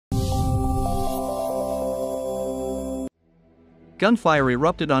gunfire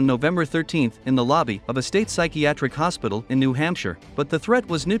erupted on November 13 in the lobby of a state psychiatric hospital in New Hampshire, but the threat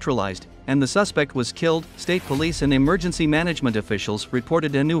was neutralized, and the suspect was killed. State police and emergency management officials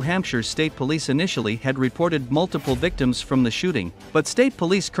reported New Hampshire State Police initially had reported multiple victims from the shooting, but State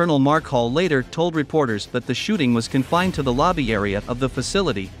Police Colonel Mark Hall later told reporters that the shooting was confined to the lobby area of the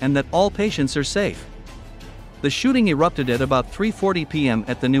facility and that all patients are safe. The shooting erupted at about 3:40 p.m.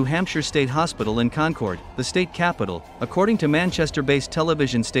 at the New Hampshire State Hospital in Concord, the state capital. According to Manchester-based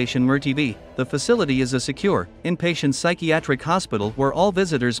television station WMUR-TV, the facility is a secure, inpatient psychiatric hospital where all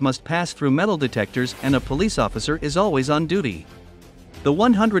visitors must pass through metal detectors and a police officer is always on duty. The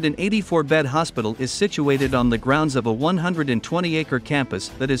 184-bed hospital is situated on the grounds of a 120-acre campus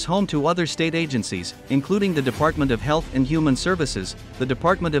that is home to other state agencies, including the Department of Health and Human Services, the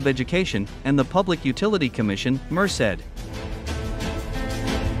Department of Education, and the Public Utility Commission, WMUR said.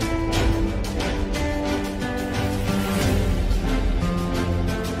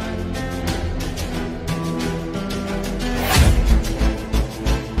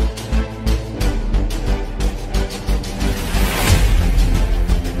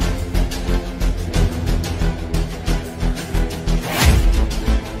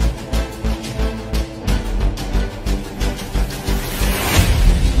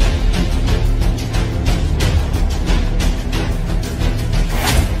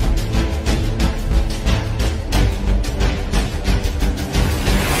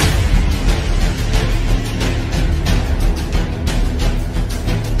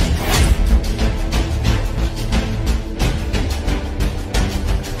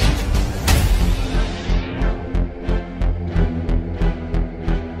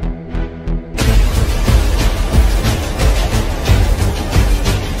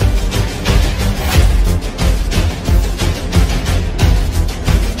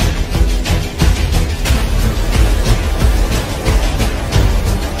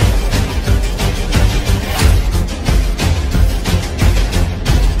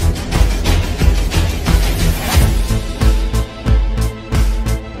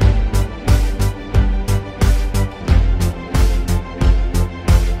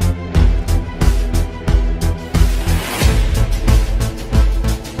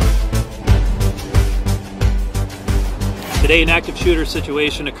 Today, an active shooter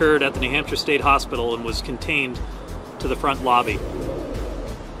situation occurred at the New Hampshire State Hospital and was contained to the front lobby.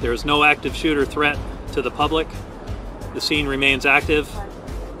 There is no active shooter threat to the public. The scene remains active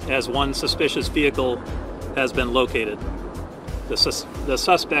as one suspicious vehicle has been located. The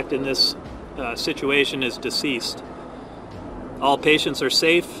suspect in this situation is deceased. All patients are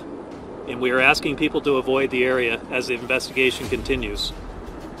safe, and we are asking people to avoid the area as the investigation continues.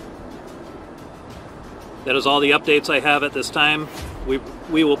 That is all the updates I have at this time.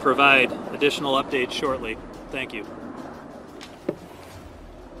 We will provide additional updates shortly. Thank you.